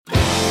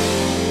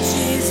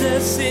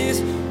Jesus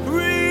is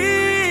real.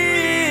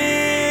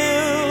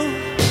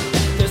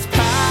 There's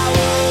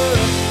power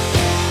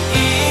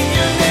in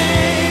your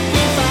name. We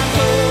find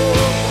hope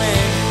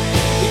when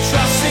we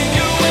trust in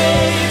your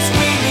ways.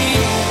 We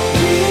need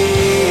you.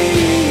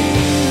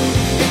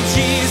 And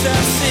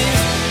Jesus is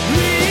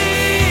real.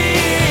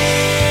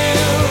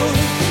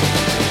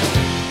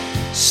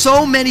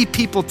 So many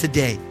people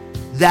today,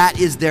 that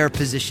is their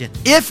position.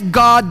 If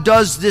God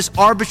does this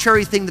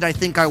arbitrary thing that I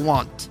think I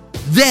want,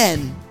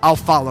 then I'll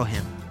follow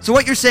him. So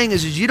what you're saying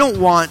is you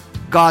don't want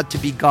God to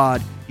be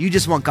God. You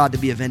just want God to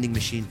be a vending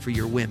machine for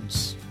your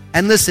whims.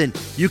 And listen,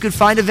 you can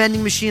find a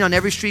vending machine on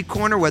every street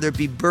corner, whether it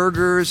be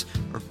burgers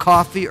or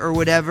coffee or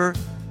whatever.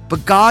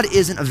 But God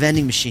isn't a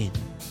vending machine.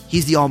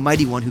 He's the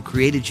Almighty One who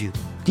created you.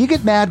 Do you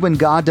get mad when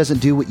God doesn't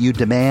do what you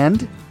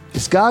demand?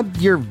 Is God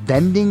your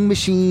vending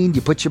machine?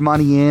 You put your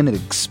money in and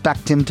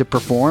expect him to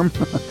perform?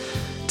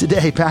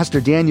 Today, Pastor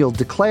Daniel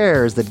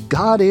declares that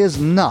God is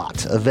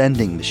not a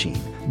vending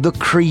machine. The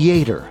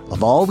creator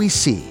of all we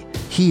see,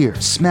 hear,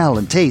 smell,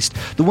 and taste,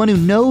 the one who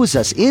knows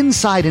us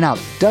inside and out,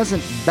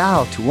 doesn't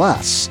bow to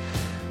us.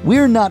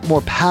 We're not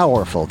more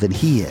powerful than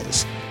he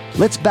is.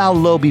 Let's bow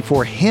low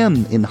before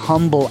him in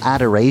humble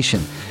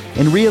adoration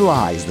and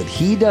realize that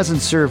he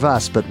doesn't serve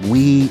us, but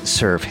we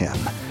serve him.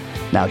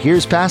 Now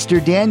here's Pastor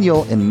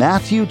Daniel in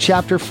Matthew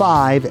chapter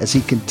 5 as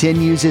he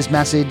continues his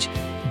message,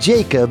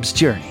 Jacob's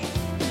Journey.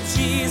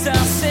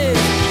 Jesus is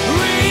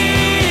real.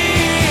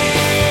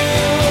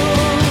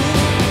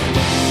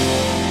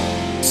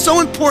 So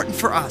important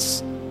for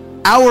us.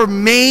 Our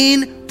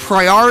main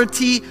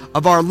priority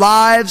of our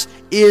lives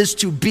is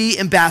to be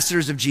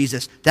ambassadors of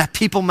Jesus, that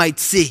people might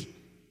see.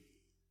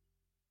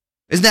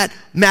 Isn't that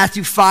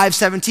Matthew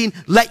 5:17?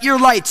 Let your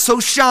light so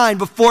shine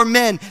before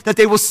men that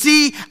they will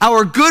see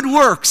our good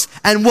works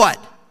and what?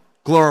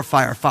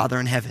 Glorify our Father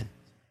in heaven.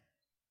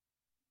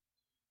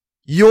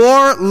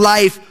 Your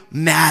life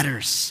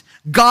matters.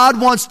 God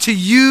wants to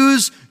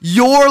use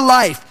your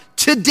life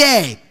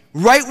today,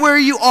 right where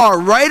you are,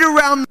 right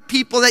around the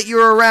people that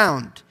you're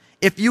around,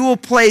 if you will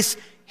place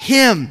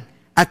him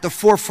at the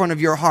forefront of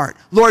your heart.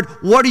 Lord,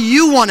 what do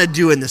you want to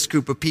do in this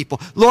group of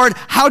people? Lord,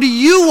 how do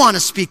you want to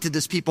speak to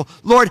this people?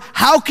 Lord,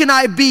 how can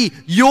I be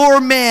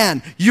your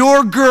man,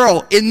 your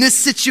girl in this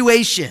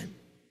situation?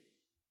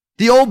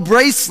 The old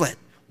bracelet.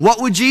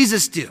 What would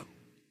Jesus do?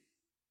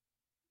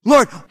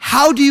 Lord,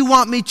 how do you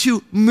want me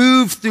to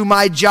move through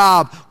my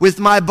job with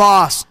my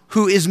boss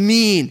who is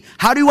mean?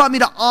 How do you want me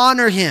to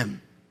honor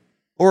him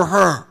or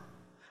her?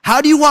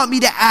 How do you want me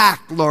to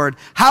act, Lord?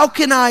 How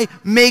can I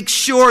make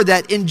sure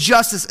that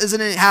injustice isn't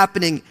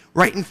happening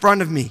right in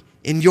front of me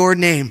in your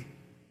name?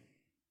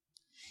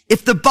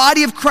 If the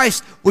body of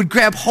Christ would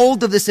grab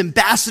hold of this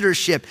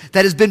ambassadorship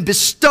that has been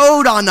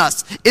bestowed on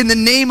us in the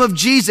name of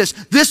Jesus,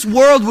 this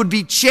world would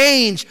be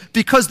changed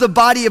because the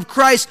body of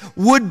Christ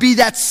would be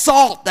that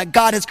salt that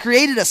God has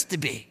created us to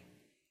be.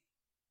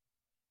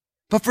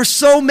 But for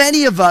so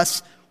many of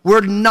us,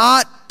 we're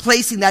not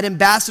placing that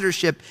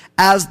ambassadorship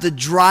as the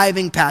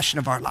driving passion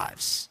of our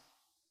lives.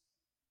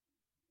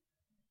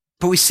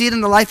 But we see it in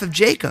the life of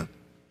Jacob.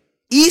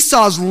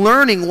 Esau's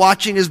learning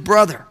watching his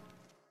brother.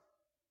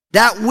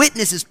 That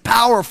witness is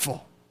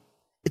powerful.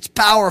 It's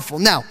powerful.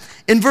 Now,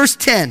 in verse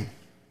 10,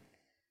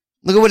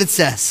 look at what it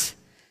says.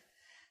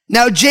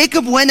 Now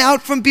Jacob went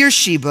out from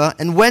Beersheba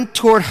and went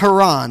toward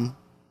Haran.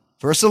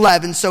 Verse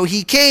 11, so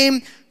he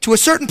came to a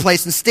certain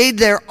place and stayed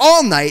there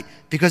all night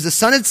because the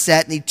sun had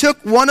set, and he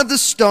took one of the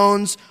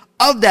stones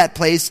of that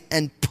place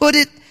and put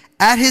it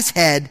at his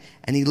head,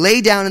 and he lay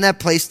down in that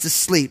place to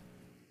sleep.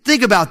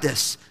 Think about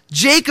this.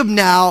 Jacob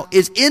now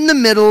is in the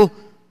middle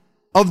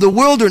of the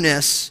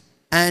wilderness,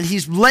 and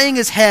he's laying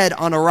his head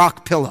on a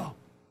rock pillow.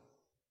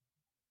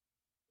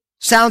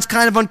 Sounds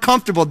kind of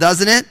uncomfortable,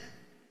 doesn't it?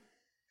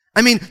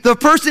 I mean, the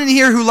person in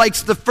here who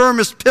likes the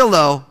firmest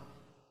pillow,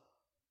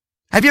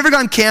 have you ever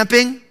gone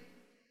camping?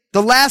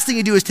 The last thing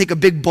you do is take a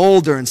big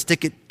boulder and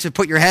stick it to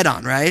put your head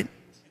on, right?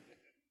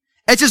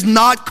 It's just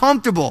not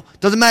comfortable.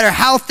 Doesn't matter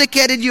how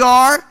thick-headed you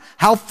are,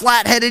 how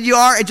flat-headed you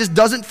are, it just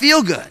doesn't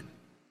feel good.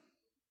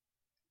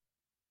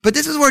 But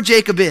this is where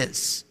Jacob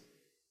is.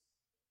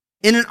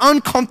 In an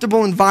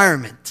uncomfortable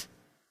environment.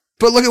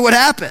 But look at what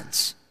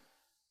happens.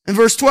 In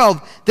verse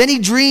 12, then he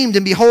dreamed,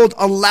 and behold,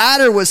 a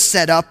ladder was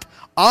set up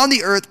on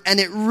the earth, and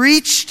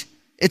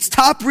its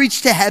top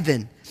reached to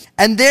heaven.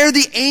 And there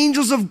the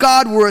angels of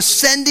God were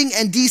ascending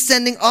and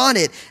descending on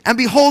it. And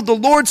behold, the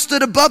Lord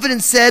stood above it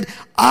and said,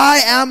 I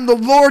am the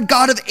Lord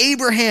God of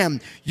Abraham,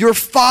 your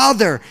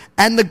father,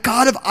 and the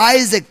God of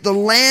Isaac. The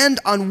land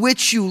on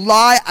which you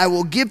lie I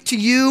will give to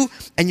you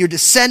and your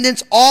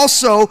descendants.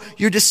 Also,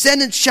 your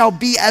descendants shall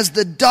be as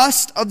the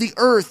dust of the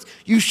earth.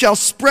 You shall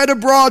spread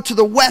abroad to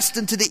the west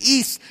and to the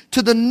east,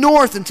 to the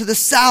north and to the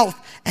south.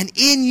 And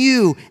in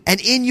you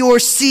and in your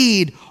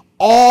seed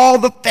all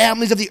the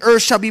families of the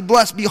earth shall be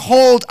blessed.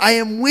 Behold, I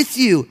am with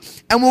you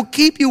and will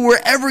keep you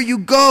wherever you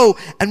go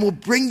and will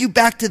bring you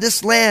back to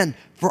this land.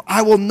 For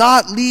I will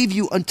not leave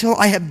you until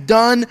I have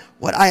done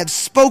what I have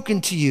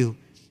spoken to you.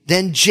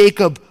 Then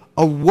Jacob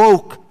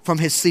awoke from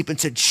his sleep and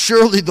said,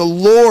 surely the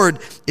Lord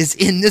is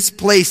in this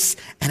place,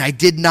 and I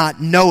did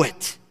not know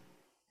it.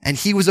 And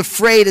he was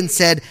afraid and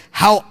said,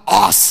 how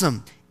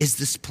awesome is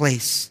this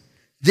place?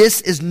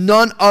 This is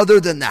none other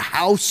than the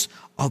house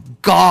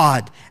of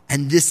God,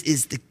 and this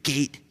is the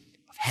gate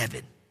of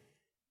heaven.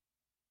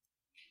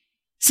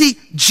 See,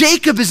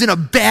 Jacob is in a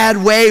bad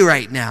way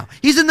right now.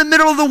 He's in the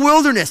middle of the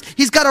wilderness.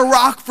 He's got a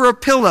rock for a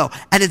pillow,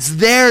 and it's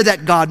there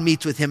that God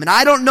meets with him. And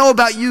I don't know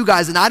about you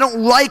guys, and I don't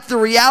like the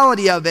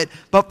reality of it,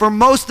 but for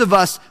most of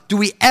us, do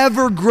we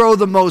ever grow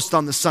the most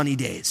on the sunny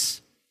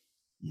days?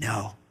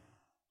 No.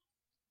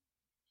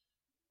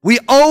 We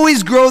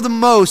always grow the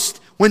most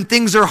when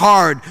things are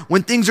hard,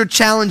 when things are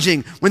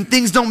challenging, when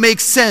things don't make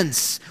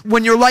sense.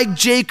 When you're like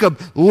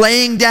Jacob,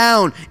 laying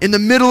down in the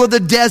middle of the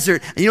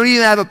desert, and you don't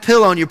even have a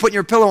pillow, and you're putting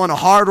your pillow on a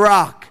hard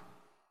rock.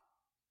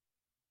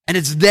 And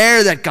it's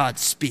there that God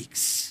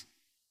speaks.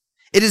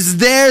 It is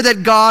there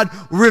that God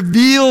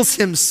reveals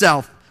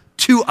himself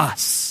to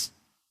us.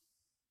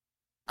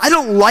 I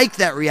don't like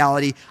that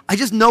reality. I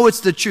just know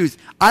it's the truth.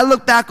 I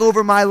look back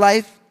over my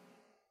life.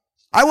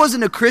 I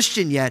wasn't a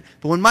Christian yet,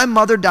 but when my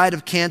mother died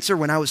of cancer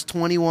when I was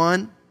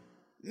 21,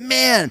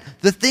 man,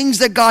 the things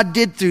that God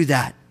did through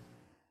that,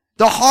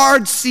 the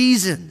hard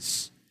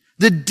seasons,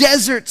 the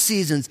desert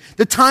seasons,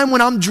 the time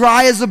when I'm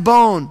dry as a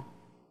bone,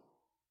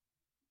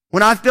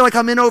 when I feel like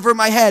I'm in over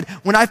my head,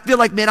 when I feel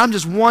like, man, I'm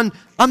just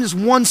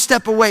one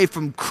step away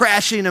from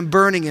crashing and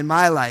burning in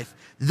my life.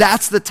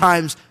 That's the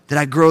times that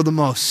I grow the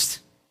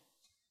most.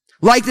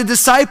 Like the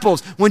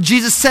disciples, when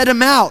Jesus set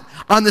them out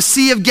on the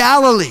Sea of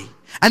Galilee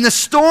and the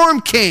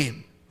storm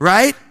came,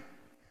 right?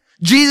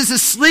 Jesus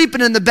is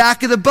sleeping in the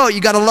back of the boat.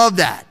 You got to love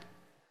that.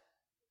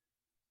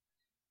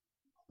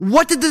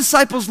 What did the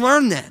disciples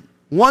learn then?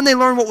 One, they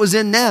learned what was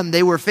in them.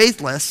 They were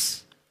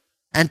faithless.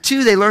 And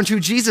two, they learned who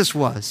Jesus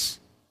was.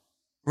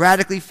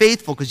 Radically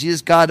faithful, because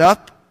Jesus got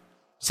up,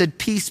 said,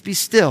 peace be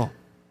still.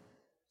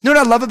 You know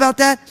what I love about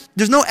that?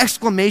 There's no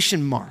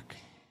exclamation mark.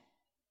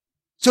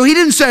 So he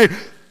didn't say,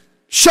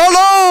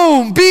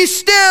 shalom, be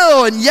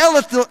still, and yell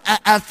at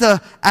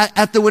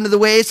the wind of the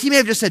waves. He may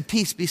have just said,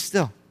 peace be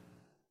still.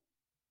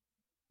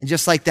 And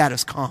just like that,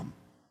 it's calm.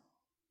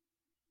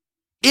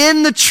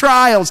 In the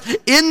trials,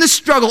 in the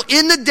struggle,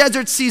 in the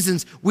desert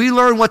seasons, we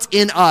learn what's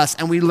in us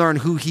and we learn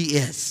who he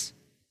is.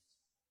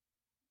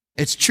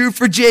 It's true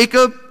for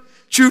Jacob,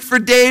 true for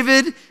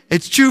David,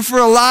 it's true for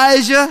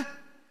Elijah,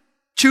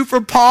 true for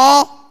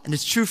Paul, and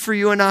it's true for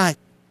you and I.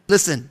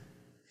 Listen,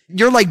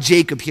 you're like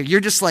Jacob here.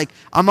 You're just like,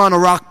 I'm on a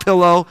rock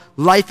pillow.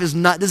 This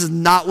is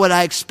not what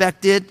I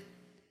expected.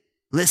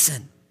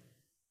 Listen,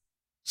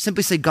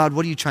 simply say, God,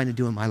 what are you trying to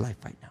do in my life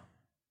right now?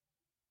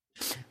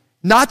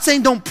 Not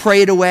saying don't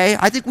pray it away.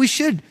 I think we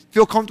should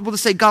feel comfortable to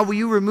say, God, will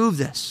you remove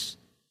this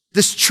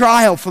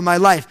trial from my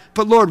life?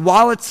 But Lord,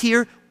 while it's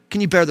here,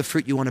 can you bear the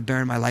fruit you want to bear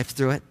in my life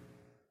through it?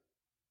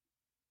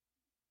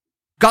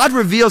 God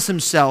reveals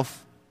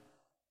himself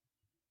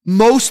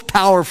most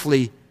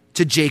powerfully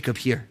to Jacob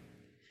here.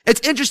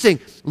 It's interesting.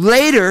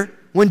 Later,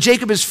 when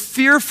Jacob is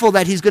fearful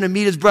that he's going to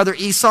meet his brother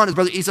Esau and his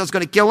brother Esau is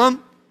going to kill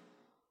him,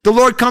 the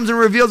Lord comes and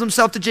reveals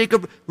himself to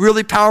Jacob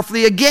really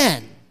powerfully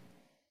again.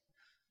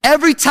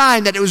 Every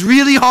time that it was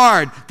really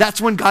hard, that's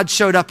when God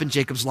showed up in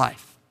Jacob's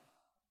life.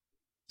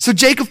 So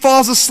Jacob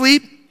falls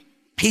asleep.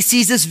 He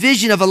sees this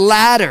vision of a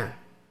ladder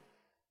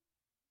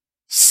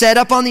set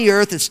up on the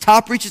earth. Its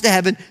top reaches to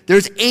heaven.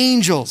 There's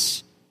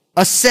angels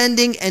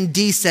ascending and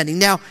descending.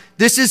 Now,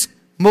 this is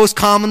most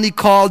commonly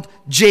called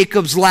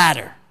Jacob's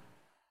ladder.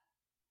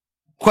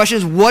 Question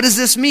is, what does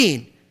this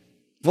mean?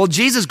 Well,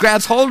 Jesus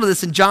grabs hold of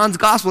this in John's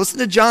gospel. Listen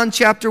to John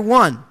chapter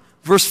 1,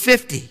 verse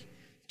 50.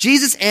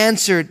 Jesus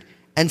answered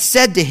and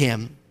said to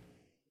him,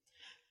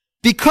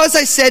 because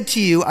I said to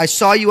you, I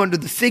saw you under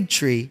the fig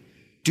tree,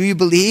 do you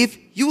believe?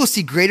 You will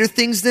see greater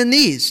things than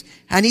these.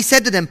 And he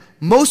said to them,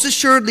 most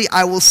assuredly,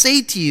 I will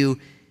say to you,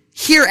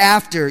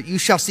 hereafter you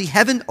shall see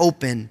heaven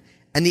open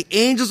and the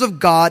angels of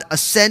God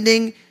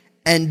ascending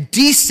and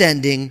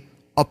descending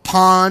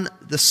upon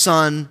the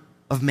Son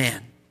of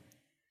Man.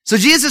 So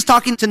Jesus is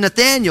talking to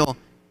Nathanael,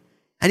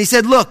 and he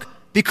said, look,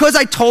 because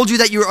I told you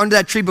that you were under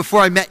that tree before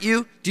I met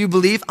you, do you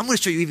believe? I'm going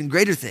to show you even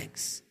greater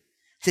things.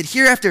 He said,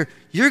 hereafter,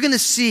 you're going to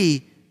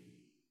see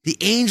the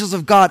angels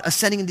of God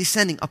ascending and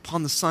descending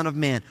upon the Son of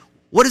Man.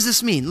 What does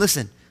this mean?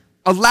 Listen,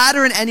 a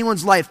ladder in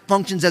anyone's life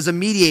functions as a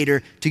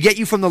mediator to get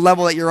you from the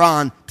level that you're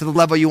on to the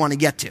level you want to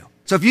get to.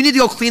 So if you need to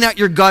go clean out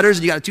your gutters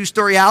and you got a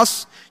 2-story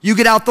house, you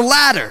get out the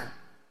ladder.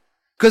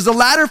 Because the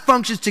ladder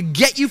functions to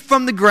get you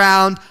from the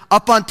ground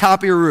up on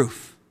top of your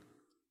roof.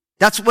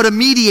 That's what a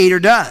mediator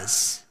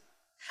does.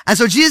 And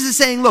so Jesus is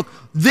saying, look,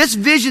 this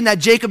vision that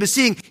Jacob is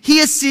seeing,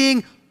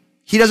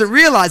 he doesn't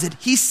realize it,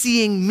 he's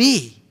seeing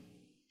me.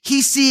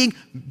 He's seeing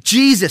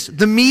Jesus,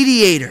 the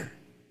mediator.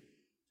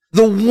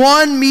 The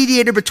one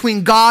mediator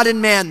between God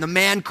and man, the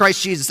man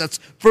Christ Jesus. That's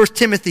 1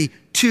 Timothy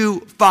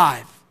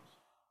 2:5.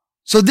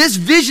 So this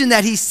vision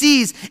that he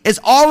sees is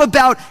all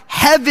about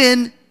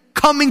heaven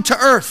coming to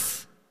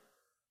earth.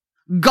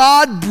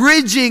 God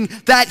bridging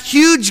that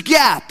huge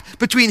gap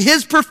between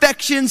his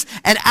perfections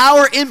and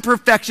our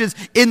imperfections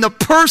in the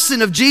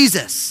person of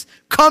Jesus,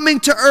 coming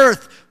to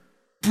earth,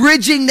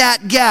 bridging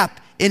that gap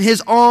in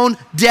his own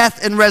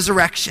death and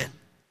resurrection.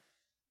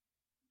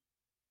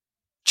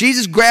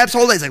 Jesus grabs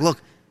hold of it. He's like,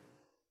 look,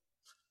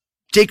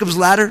 Jacob's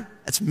ladder,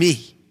 that's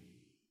me.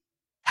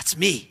 That's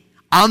me.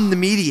 I'm the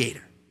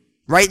mediator.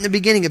 Right in the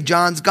beginning of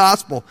John's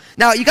gospel.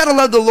 Now, you got to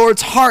love the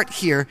Lord's heart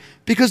here,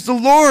 because the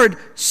Lord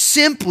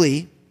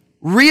simply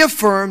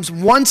reaffirms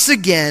once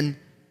again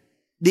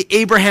the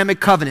Abrahamic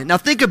covenant. Now,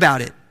 think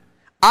about it.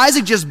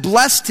 Isaac just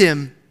blessed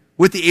him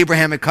with the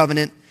Abrahamic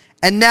covenant,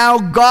 and now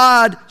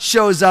God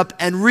shows up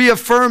and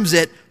reaffirms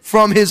it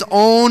from his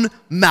own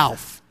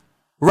mouth.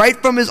 Right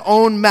from his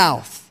own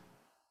mouth.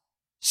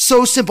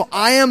 So simple.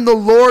 I am the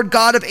Lord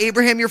God of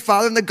Abraham, your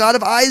father, and the God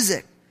of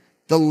Isaac.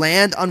 The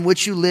land on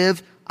which you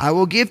live, I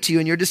will give to you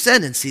and your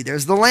descendants. See,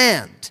 there's the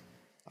land.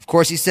 Of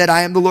course, he said,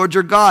 I am the Lord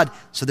your God.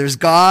 So there's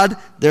God,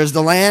 there's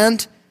the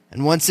land.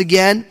 And once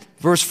again,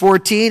 verse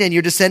 14, and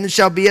your descendants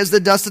shall be as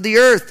the dust of the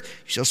earth.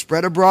 You shall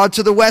spread abroad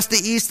to the west, the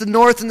east, the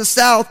north, and the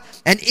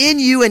south. And in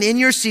you and in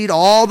your seed,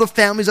 all the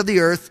families of the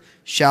earth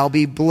shall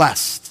be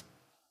blessed.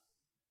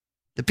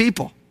 The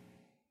people.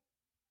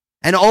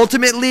 And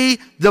ultimately,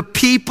 the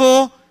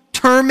people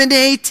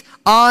terminate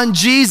on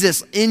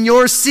Jesus in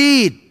your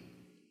seed.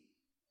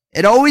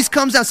 It always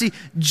comes down. See,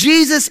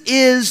 Jesus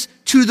is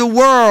to the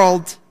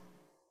world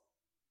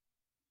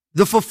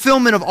the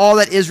fulfillment of all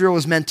that Israel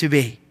was meant to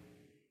be.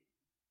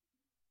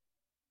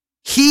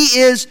 He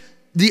is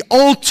the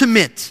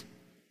ultimate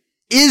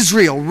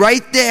Israel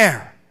right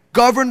there,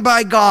 governed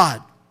by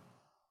God.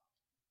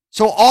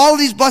 So all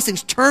these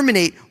blessings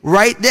terminate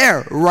right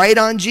there, right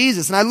on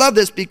Jesus. And I love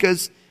this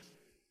because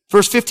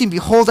verse 15,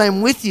 behold, I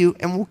am with you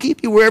and will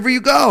keep you wherever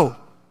you go.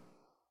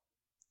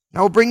 And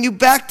I will bring you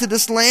back to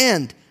this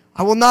land.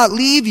 I will not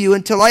leave you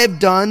until I have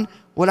done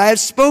what I have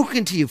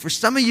spoken to you. For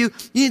some of you,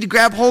 you need to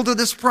grab hold of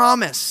this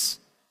promise.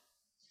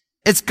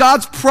 It's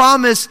God's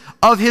promise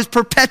of his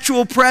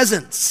perpetual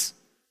presence.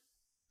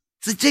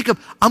 So Jacob,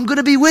 I'm going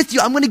to be with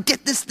you. I'm going to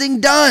get this thing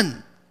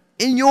done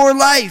in your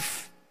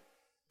life.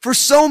 For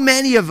so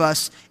many of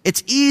us,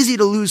 it's easy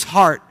to lose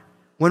heart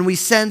when we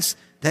sense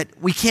that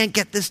we can't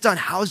get this done.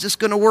 How is this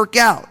going to work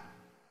out?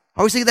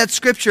 I always think of that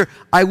scripture,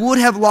 I would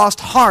have lost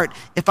heart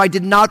if I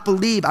did not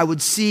believe I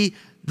would see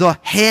the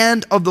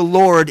hand of the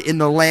Lord in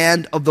the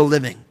land of the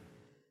living.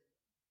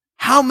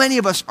 How many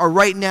of us are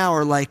right now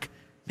are like,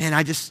 man,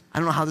 I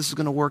don't know how this is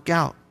going to work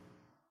out.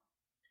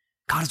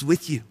 God is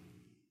with you.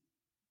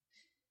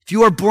 If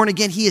you are born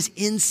again, he is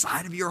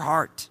inside of your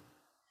heart.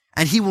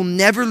 And he will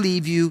never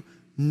leave you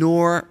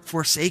nor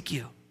forsake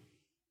you.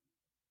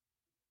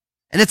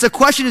 And it's a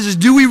question is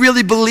do we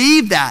really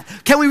believe that?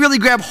 Can we really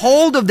grab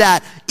hold of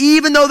that?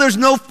 Even though there's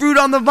no fruit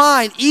on the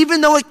vine,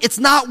 even though it's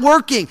not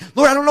working.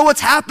 Lord, I don't know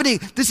what's happening.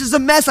 This is a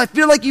mess. I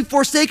feel like you've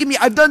forsaken me.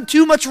 I've done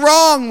too much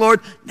wrong,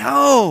 Lord.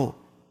 No,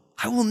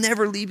 I will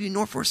never leave you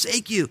nor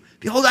forsake you.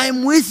 Behold, I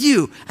am with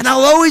you and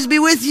I'll always be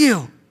with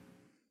you.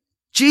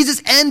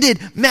 Jesus ended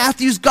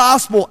Matthew's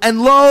gospel,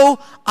 and lo,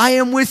 I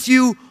am with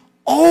you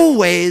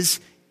always,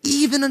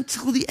 even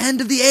until the end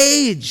of the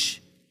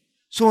age.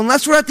 So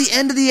unless we're at the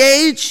end of the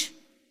age,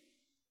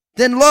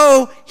 then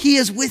lo, he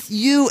is with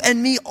you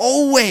and me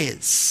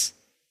always.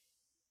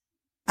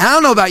 I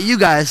don't know about you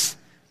guys,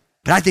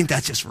 but I think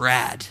that's just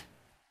rad.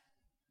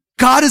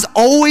 God is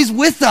always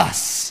with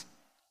us.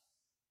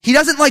 He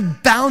doesn't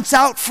like bounce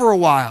out for a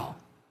while.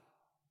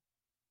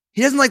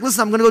 He doesn't like,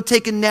 listen, I'm going to go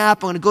take a nap.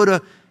 I'm going to go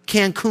to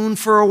Cancun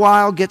for a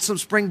while, get some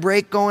spring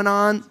break going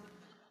on.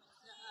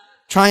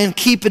 Try and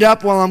keep it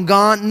up while I'm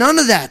gone. None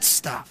of that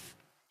stuff.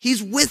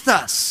 He's with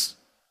us.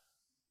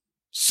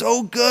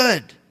 So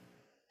good.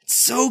 It's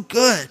so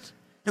good.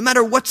 No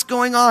matter what's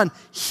going on,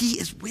 he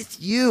is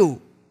with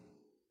you.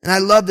 And I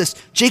love this.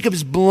 Jacob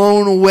is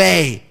blown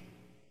away.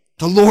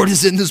 The Lord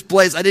is in this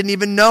place. I didn't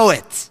even know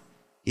it,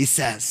 he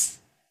says.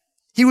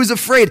 He was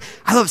afraid.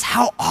 I love this.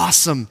 How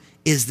awesome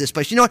is this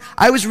place? You know what?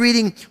 I was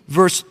reading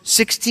verse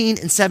 16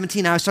 and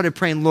 17. I started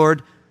praying,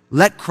 Lord,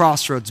 let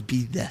Crossroads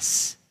be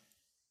this.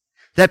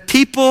 That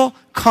people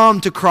come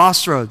to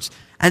Crossroads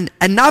and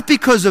not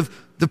because of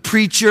the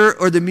preacher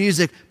or the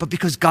music, but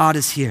because God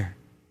is here.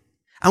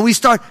 And we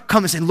start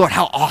coming saying, Lord,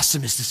 how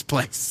awesome is this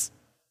place?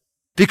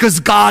 Because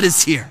God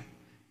is here.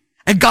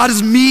 And God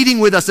is meeting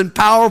with us in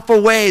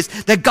powerful ways,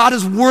 that God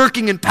is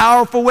working in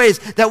powerful ways,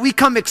 that we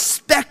come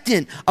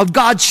expectant of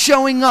God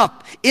showing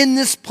up in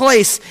this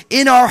place,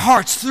 in our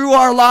hearts, through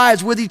our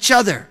lives, with each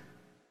other.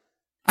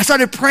 I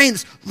started praying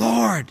this,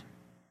 Lord,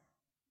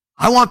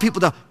 I want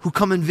people who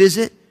come and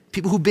visit,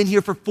 people who've been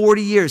here for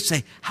 40 years,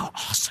 say, how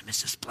awesome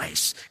is this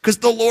place? Because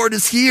the Lord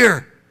is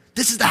here.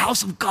 This is the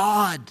house of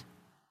God.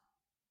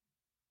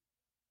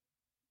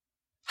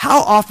 How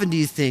often do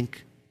you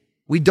think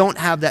we don't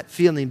have that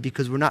feeling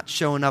because we're not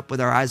showing up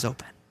with our eyes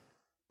open,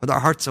 with our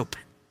hearts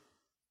open?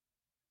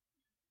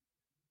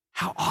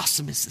 How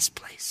awesome is this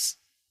place?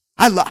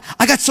 I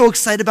got so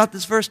excited about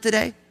this verse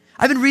today.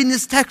 I've been reading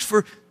this text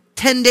for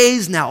 10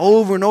 days now,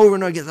 over and over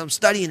and over again. I'm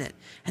studying it.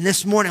 And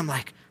this morning I'm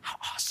like, how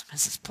awesome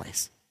is this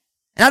place?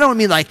 And I don't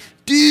mean like,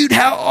 dude,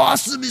 how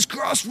awesome is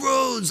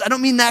Crossroads? I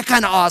don't mean that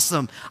kind of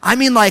awesome. I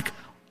mean like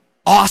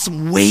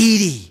awesome,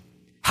 weighty.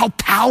 How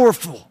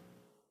powerful.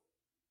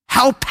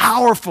 How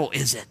powerful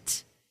is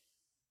it?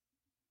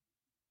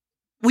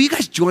 Will you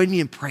guys join me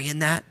in praying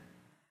that?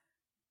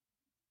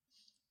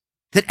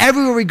 That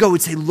everywhere we go,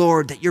 we'd say,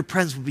 Lord, that your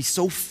presence would be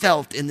so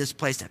felt in this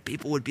place that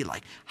people would be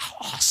like, how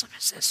awesome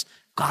is this?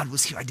 God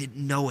was here. I didn't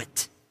know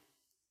it.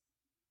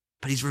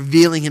 But he's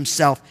revealing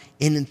himself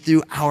in and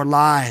through our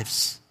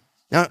lives.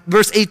 Now,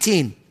 verse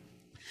 18.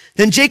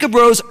 Then Jacob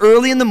rose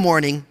early in the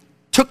morning,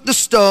 took the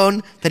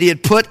stone that he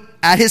had put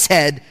at his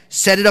head,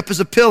 set it up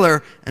as a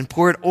pillar, and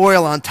poured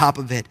oil on top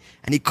of it.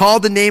 And he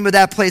called the name of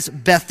that place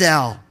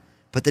Bethel.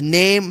 But the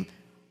name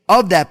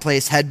of that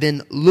place had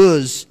been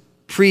Luz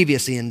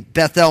previously. And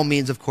Bethel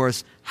means, of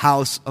course,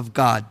 house of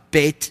God.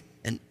 Beit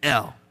and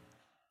El.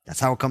 That's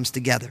how it comes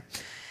together.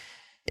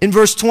 In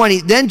verse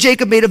 20, then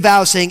Jacob made a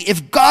vow saying,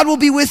 if God will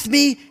be with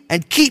me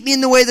and keep me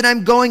in the way that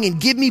I'm going and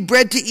give me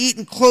bread to eat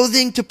and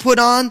clothing to put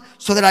on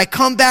so that I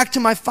come back to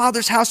my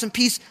father's house in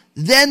peace,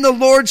 then the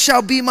Lord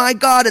shall be my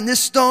God, and this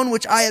stone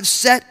which I have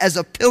set as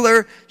a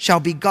pillar shall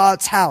be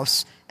God's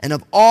house. And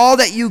of all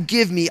that you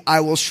give me, I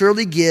will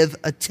surely give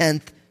a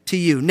tenth to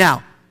you.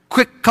 Now,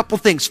 quick couple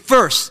things.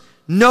 First,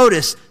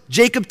 notice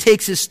Jacob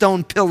takes his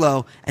stone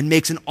pillow and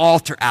makes an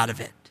altar out of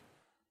it.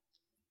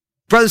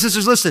 Brothers and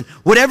sisters, listen,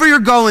 whatever you're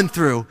going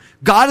through,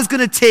 God is going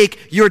to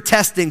take your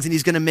testings and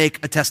he's going to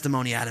make a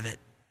testimony out of it.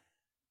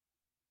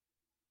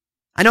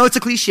 I know it's a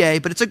cliche,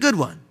 but it's a good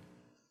one.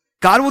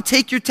 God will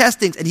take your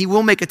testings and he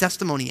will make a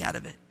testimony out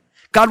of it.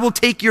 God will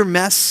take your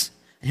mess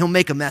and he'll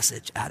make a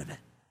message out of it.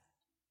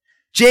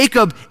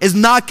 Jacob is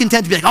not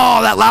content to be like,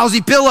 oh, that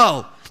lousy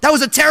pillow. That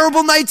was a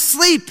terrible night's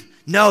sleep.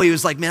 No, he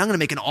was like, man, I'm going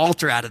to make an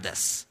altar out of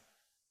this.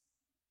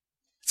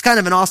 It's kind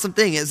of an awesome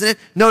thing, isn't it?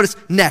 Notice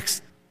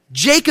next.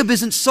 Jacob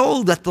isn't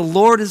sold that the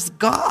Lord is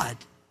God.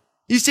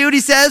 You see what he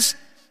says?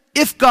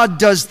 If God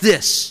does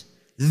this,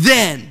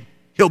 then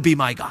he'll be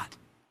my God.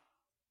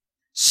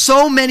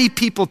 So many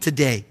people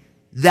today,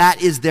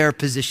 that is their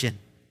position.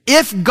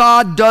 If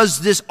God does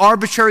this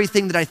arbitrary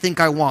thing that I think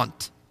I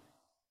want,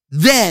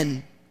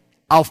 then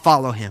I'll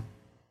follow him.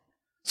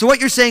 So what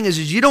you're saying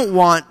is you don't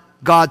want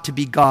God to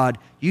be God.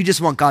 You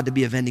just want God to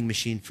be a vending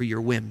machine for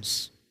your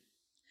whims.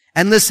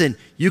 And listen,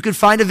 you can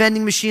find a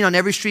vending machine on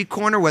every street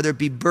corner, whether it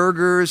be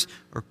burgers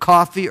or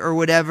coffee or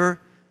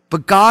whatever.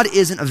 But God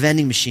isn't a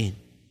vending machine.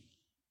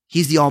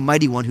 He's the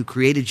Almighty One who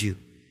created you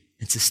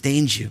and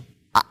sustains you.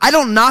 I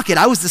don't knock it.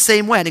 I was the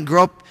same way. I didn't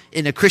grow up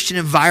in a Christian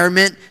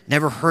environment,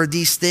 never heard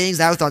these things.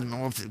 I thought,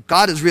 well, if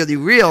God is really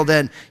real,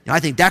 then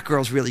I think that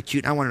girl's really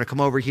cute. And I wanted to come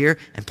over here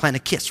and plant a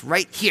kiss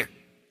right here.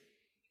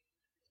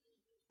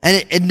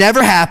 And it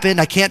never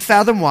happened. I can't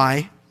fathom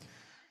why.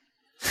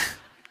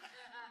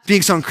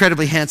 Being so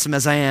incredibly handsome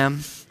as I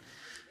am.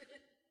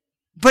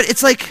 But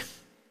it's like,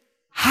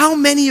 how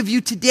many of you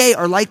today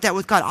are like that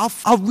with God?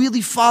 I'll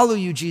really follow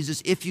you,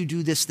 Jesus, if you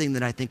do this thing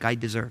that I think I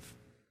deserve.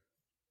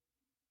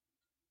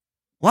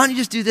 Why don't you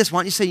just do this? Why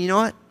don't you say, you know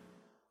what?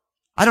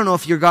 I don't know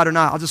if you're God or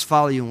not. I'll just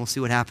follow you and we'll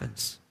see what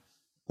happens.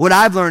 What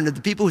I've learned is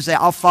the people who say,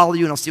 I'll follow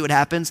you and I'll see what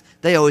happens,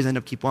 they always end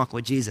up keep walking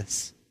with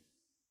Jesus.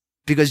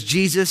 Because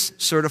Jesus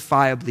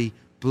certifiably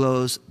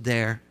blows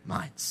their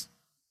minds.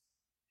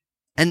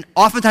 And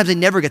oftentimes they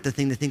never get the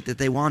thing they think that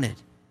they wanted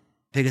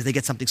because they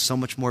get something so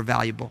much more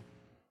valuable.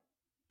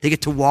 They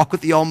get to walk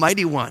with the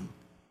Almighty One.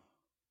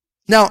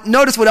 Now,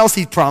 notice what else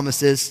he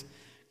promises.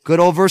 Good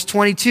old verse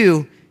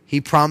 22,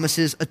 he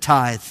promises a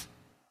tithe.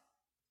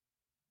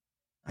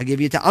 I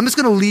give you a tithe. I'm just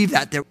going to leave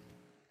that there.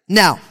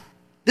 Now,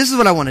 this is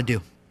what I want to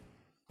do.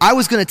 I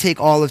was going to take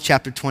all of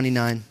chapter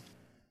 29,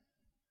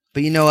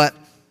 but you know what?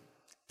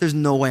 There's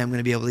no way I'm going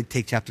to be able to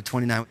take chapter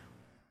 29.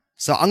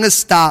 So I'm going to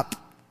stop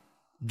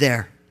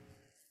there.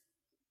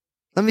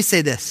 Let me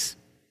say this.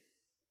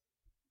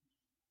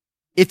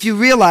 If you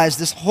realize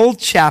this whole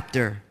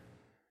chapter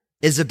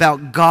is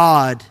about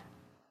God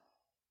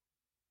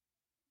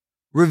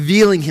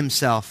revealing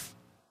himself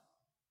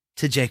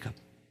to Jacob.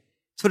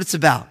 That's what it's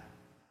about.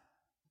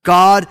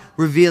 God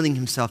revealing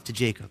himself to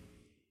Jacob.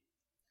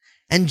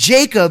 And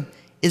Jacob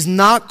is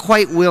not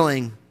quite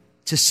willing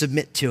to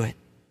submit to it.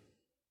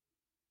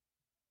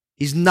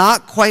 He's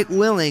not quite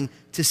willing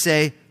to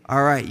say,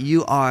 all right,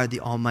 you are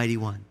the Almighty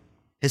One.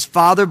 His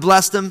father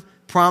blessed him,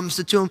 promised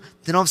it to him.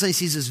 Then all of a sudden he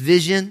sees this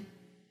vision.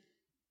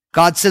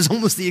 God says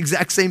almost the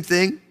exact same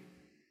thing,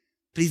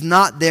 but he's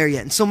not there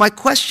yet. And so my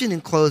question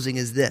in closing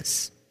is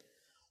this.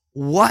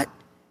 What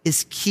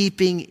is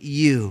keeping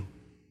you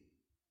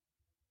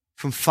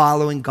from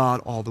following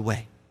God all the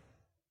way?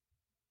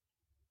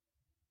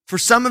 For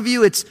some of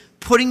you, it's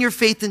putting your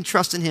faith and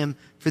trust in him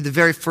for the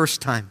very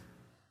first time.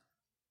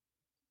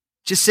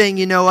 Just saying,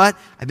 you know what?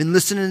 I've been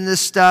listening to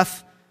this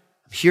stuff.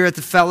 I'm here at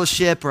the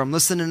fellowship, or I'm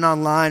listening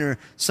online, or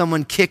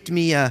someone kicked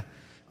me a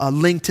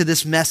link to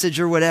this message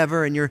or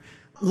whatever, and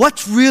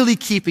what's really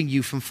keeping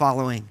you from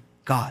following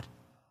God?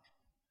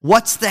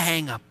 What's the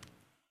hang up?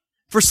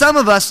 For some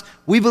of us,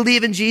 we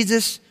believe in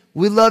Jesus.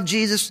 We love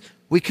Jesus.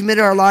 We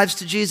committed our lives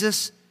to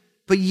Jesus,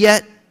 but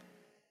yet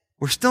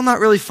we're still not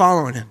really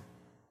following him.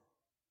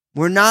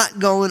 We're not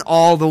going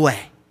all the way.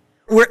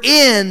 We're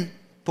in,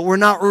 but we're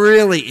not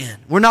really in.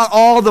 We're not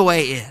all the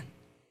way in.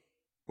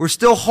 We're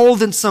still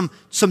holding some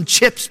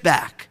chips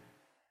back.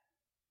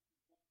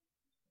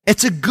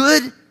 It's a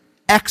good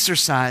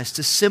exercise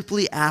to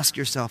simply ask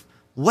yourself,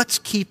 what's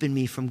keeping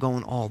me from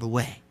going all the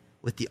way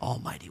with the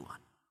Almighty One?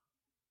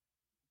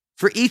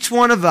 For each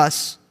one of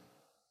us,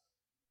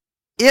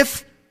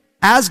 if,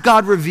 as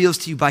God reveals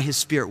to you by his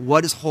Spirit,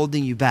 what is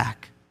holding you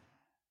back,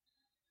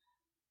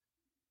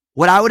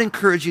 what I would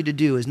encourage you to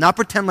do is not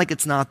pretend like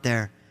it's not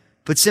there,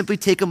 but simply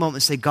take a moment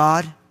and say,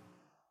 God,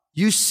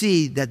 you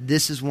see that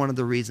this is one of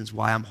the reasons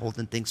why I'm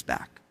holding things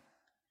back.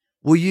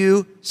 Will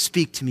you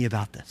speak to me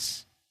about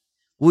this?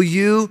 Will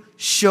you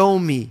show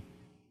me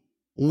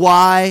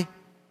why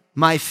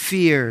my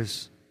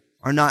fears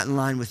are not in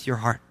line with your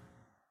heart?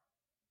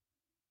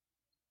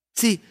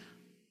 See,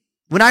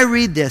 when I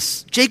read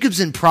this, Jacob's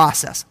in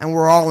process, and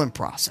we're all in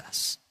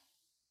process.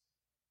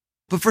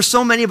 But for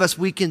so many of us,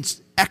 we can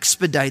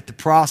expedite the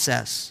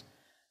process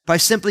by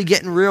simply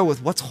getting real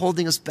with what's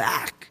holding us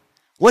back.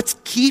 What's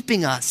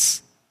keeping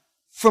us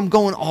from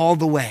going all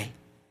the way?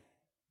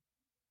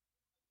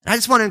 And I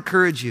just want to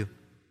encourage you.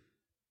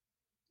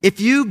 If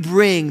you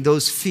bring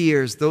those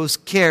fears, those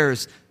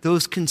cares,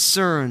 those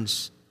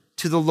concerns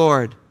to the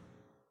Lord,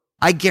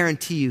 I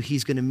guarantee you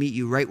he's going to meet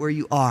you right where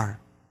you are.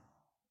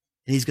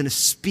 And he's going to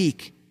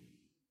speak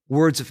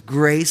words of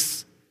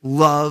grace,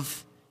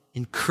 love,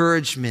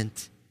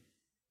 encouragement,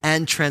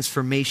 and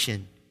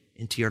transformation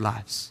into your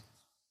lives.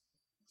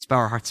 Let's bow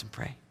our hearts and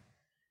pray.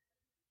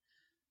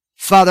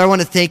 Father, I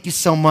want to thank you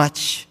so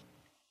much.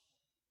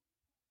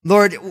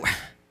 Lord,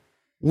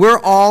 we're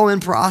all in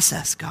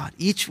process, God.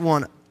 Each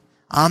one.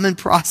 I'm in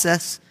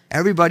process.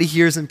 Everybody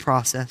here is in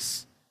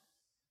process.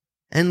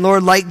 And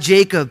Lord, like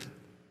Jacob,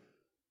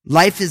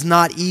 life is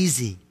not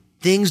easy.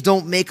 Things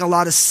don't make a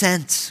lot of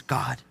sense,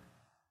 God.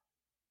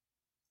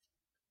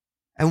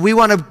 And we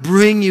want to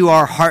bring you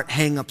our heart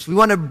hang-ups. We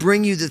want to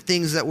bring you the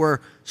things that we're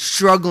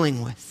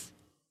struggling with.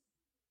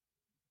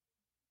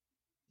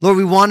 Lord,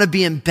 we want to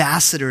be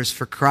ambassadors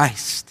for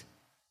Christ.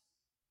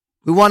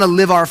 We want to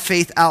live our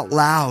faith out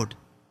loud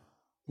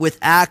with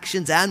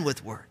actions and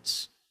with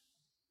words.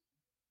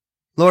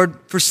 Lord,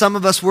 for some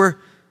of us, we're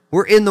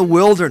in the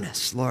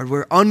wilderness, Lord.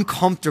 We're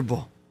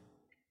uncomfortable.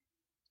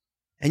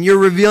 And you're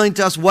revealing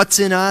to us what's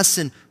in us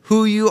and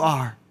who you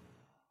are.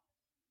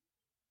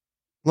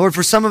 Lord,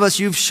 for some of us,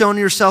 you've shown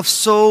yourself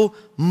so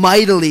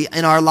mightily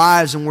in our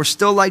lives, and we're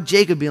still like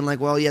Jacob, being like,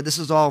 well, yeah, this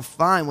is all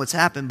fine, what's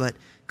happened, but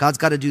God's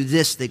got to do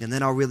this thing, and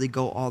then I'll really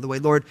go all the way.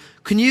 Lord,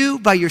 can you,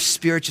 by your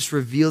Spirit, just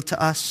reveal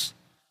to us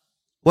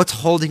what's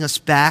holding us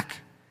back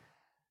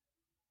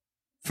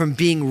from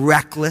being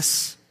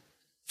reckless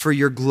for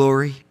your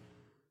glory,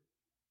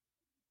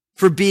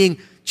 for being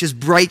just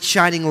bright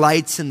shining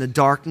lights in the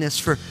darkness,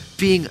 for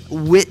being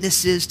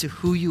witnesses to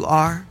who you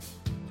are?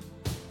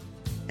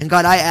 And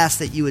God, I ask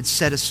that you would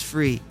set us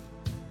free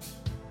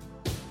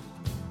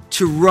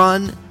to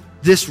run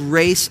this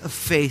race of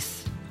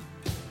faith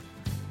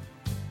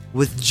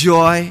with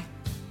joy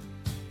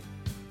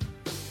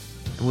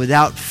and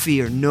without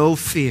fear, no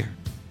fear.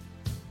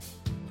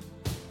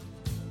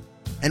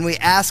 And we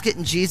ask it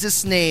in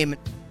Jesus' name.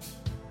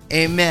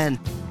 Amen.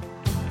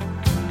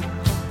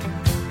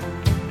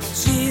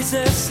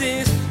 Jesus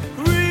is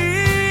real.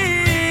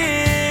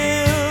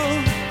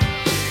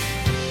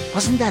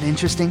 Wasn't that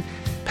interesting?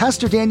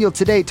 Pastor Daniel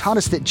today taught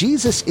us that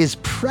Jesus is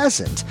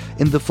present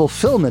in the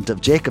fulfillment of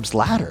Jacob's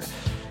ladder.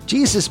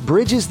 Jesus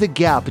bridges the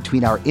gap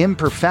between our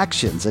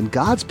imperfections and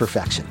God's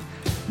perfection.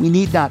 We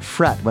need not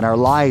fret when our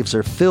lives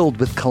are filled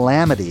with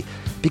calamity,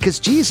 because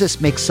Jesus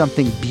makes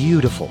something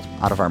beautiful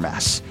out of our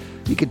mess.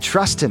 We can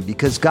trust him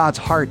because God's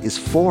heart is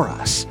for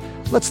us.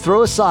 Let's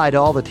throw aside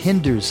all that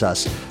hinders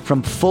us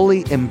from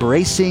fully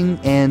embracing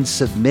and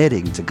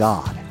submitting to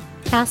God.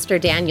 Pastor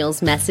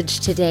Daniel's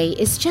message today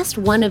is just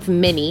one of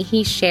many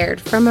he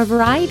shared from a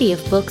variety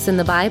of books in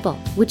the Bible.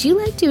 Would you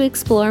like to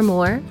explore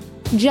more?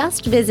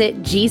 Just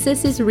visit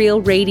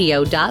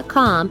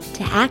JesusIsRealRadio.com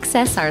to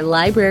access our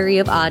library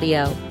of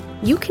audio.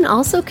 You can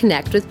also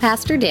connect with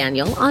Pastor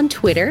Daniel on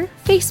Twitter,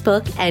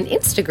 Facebook, and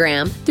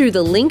Instagram through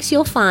the links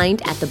you'll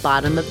find at the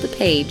bottom of the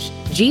page,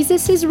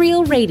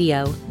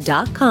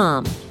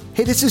 JesusIsRealRadio.com.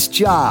 Hey, this is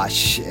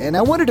Josh, and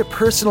I wanted to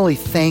personally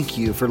thank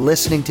you for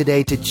listening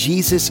today to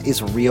Jesus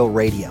is Real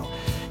Radio.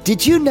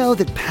 Did you know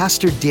that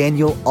Pastor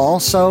Daniel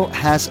also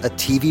has a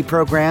TV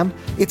program?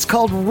 It's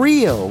called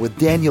Real with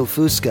Daniel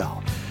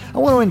Fusco. I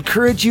want to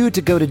encourage you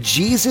to go to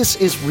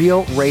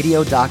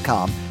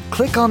JesusIsRealRadio.com,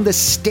 click on the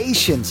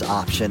Stations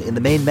option in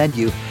the main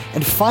menu,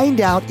 and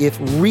find out if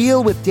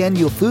Real with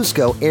Daniel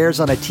Fusco airs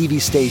on a TV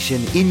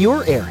station in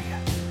your area.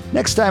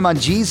 Next time on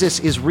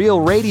Jesus is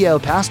Real Radio,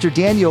 Pastor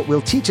Daniel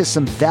will teach us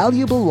some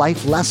valuable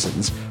life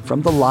lessons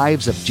from the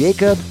lives of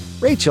Jacob,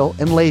 Rachel,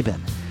 and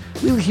Laban.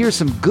 We'll hear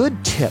some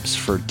good tips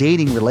for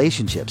dating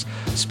relationships,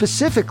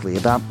 specifically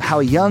about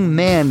how a young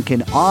man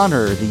can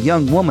honor the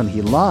young woman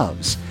he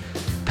loves.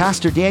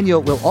 Pastor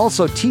Daniel will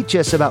also teach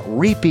us about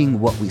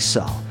reaping what we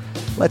sow.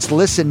 Let's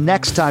listen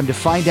next time to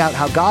find out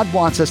how God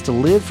wants us to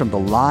live from the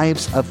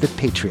lives of the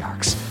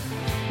patriarchs.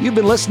 You've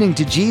been listening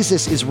to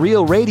Jesus is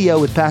Real Radio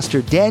with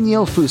Pastor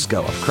Daniel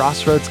Fusco of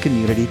Crossroads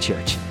Community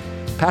Church.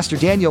 Pastor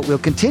Daniel will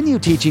continue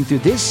teaching through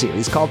this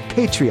series called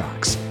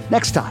Patriarchs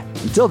next time.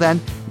 Until then,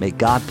 may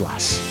God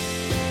bless.